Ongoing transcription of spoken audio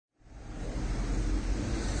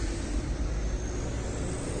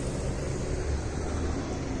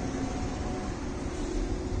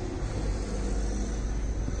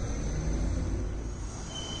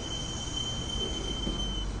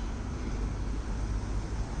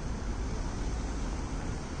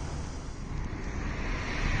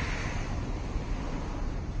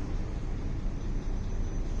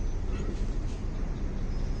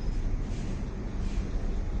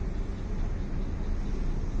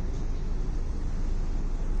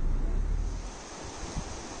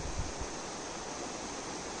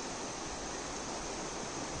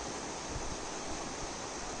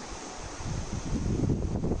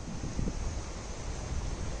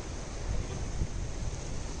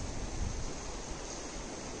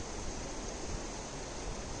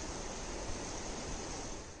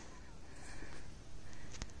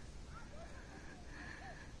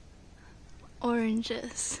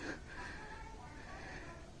oranges.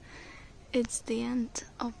 It's the end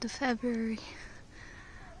of the February.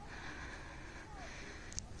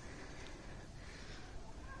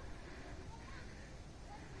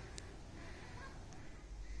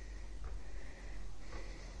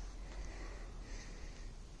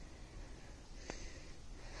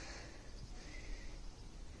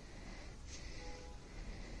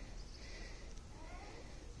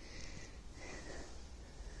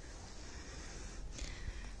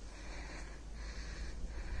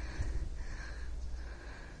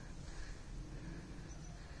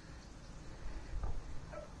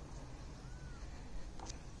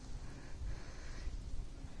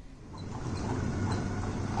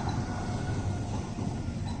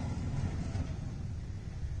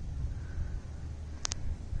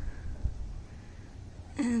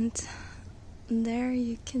 And there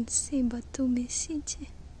you can see Batumi city.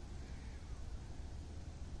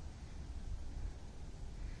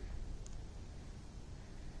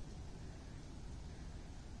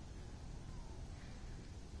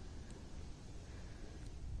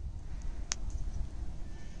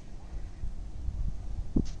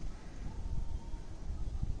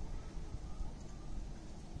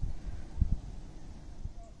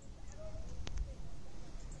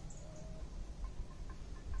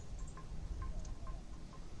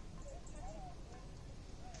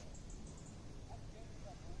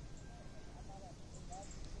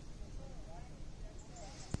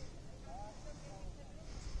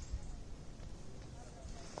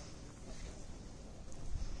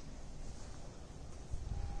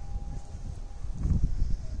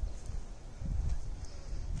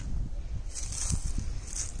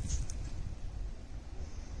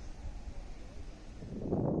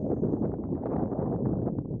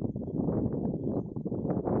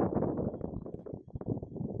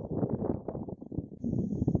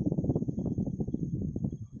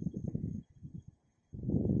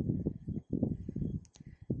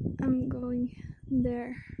 I'm going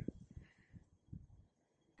there.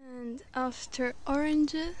 And after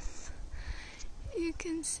oranges, you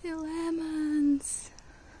can see lemons.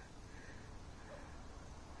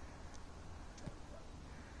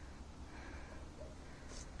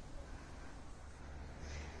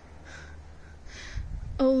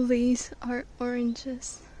 All these are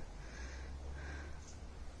oranges.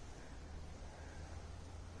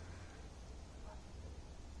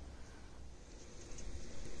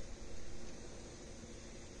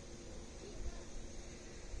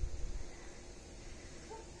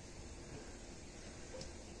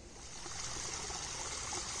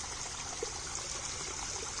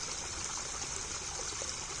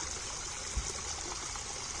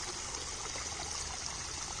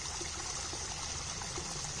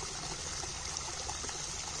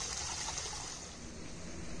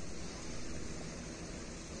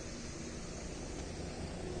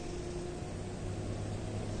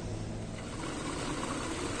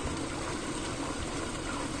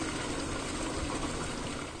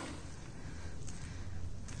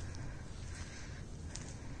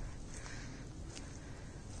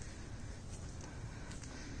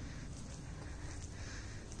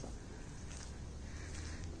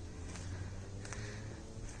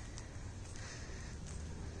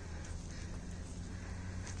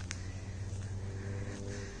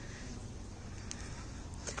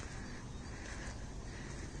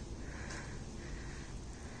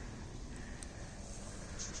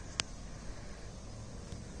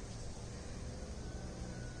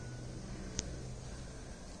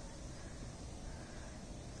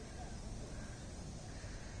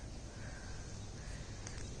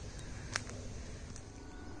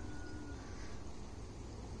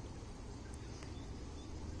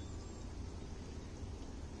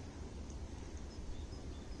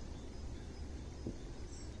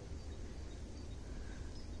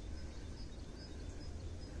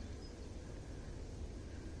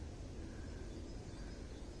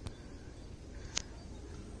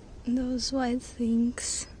 Those white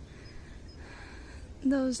things,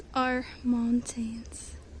 those are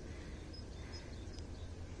mountains.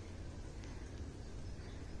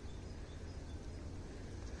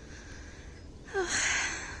 Oh,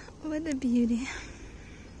 what a beauty.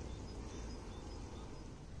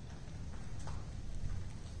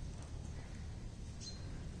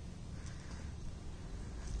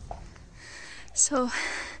 So,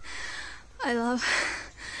 I love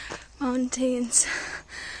mountains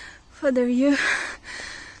for the view,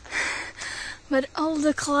 but all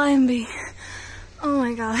the climbing, oh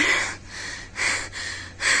my god,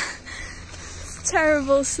 it's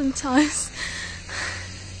terrible sometimes.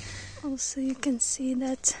 Also you can see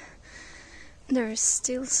that there is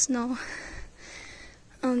still snow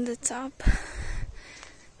on the top.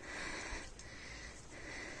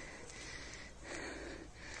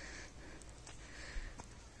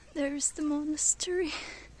 There's the monastery.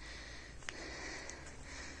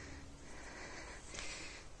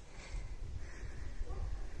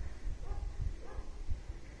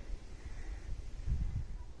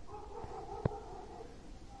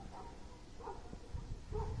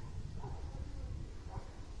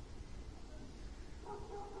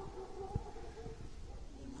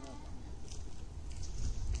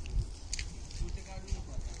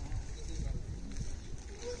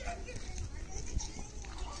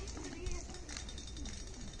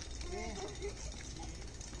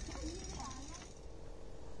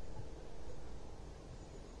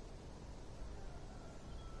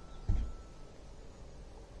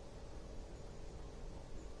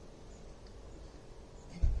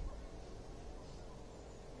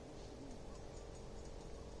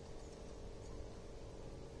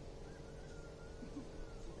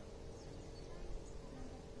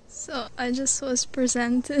 So I just was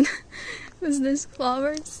presented with these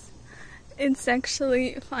flowers. It's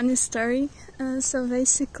actually a funny story. So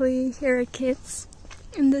basically here are kids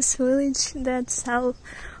in this village that sell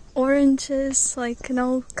oranges, like, and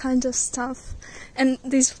all kinds of stuff, and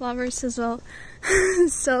these flowers as well.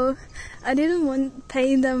 So I didn't want to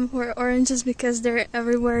pay them for oranges because they're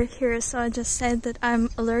everywhere here, so I just said that I'm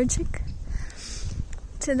allergic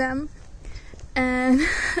to them. And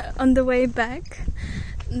on the way back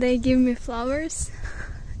they give me flowers,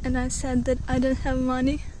 and I said that I don't have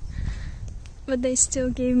money, but they still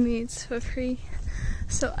gave me it for free.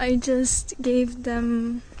 So I just gave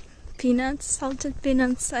them peanuts, salted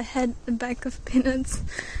peanuts. I had a bag of peanuts,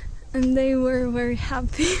 and they were very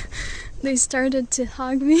happy. They started to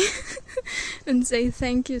hug me and say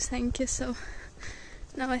thank you, thank you. So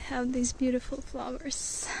now I have these beautiful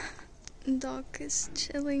flowers. The dog is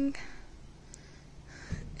chilling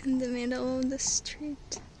in the middle of the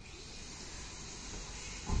street.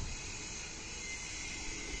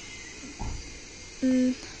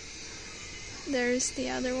 And there's the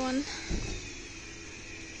other one.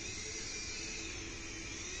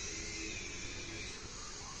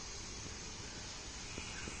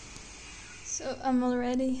 So I'm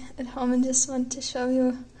already at home and just want to show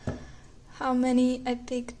you how many I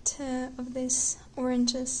picked of these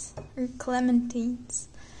oranges or clementines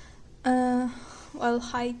while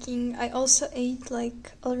hiking. I also ate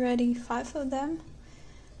like already 5 of them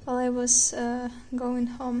while I was going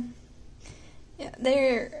home. Yeah,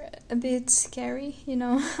 they're a bit scary, you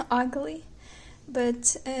know, ugly,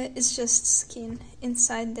 but it's just skin.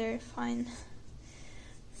 Inside they're fine.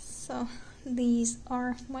 So these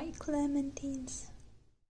are my clementines.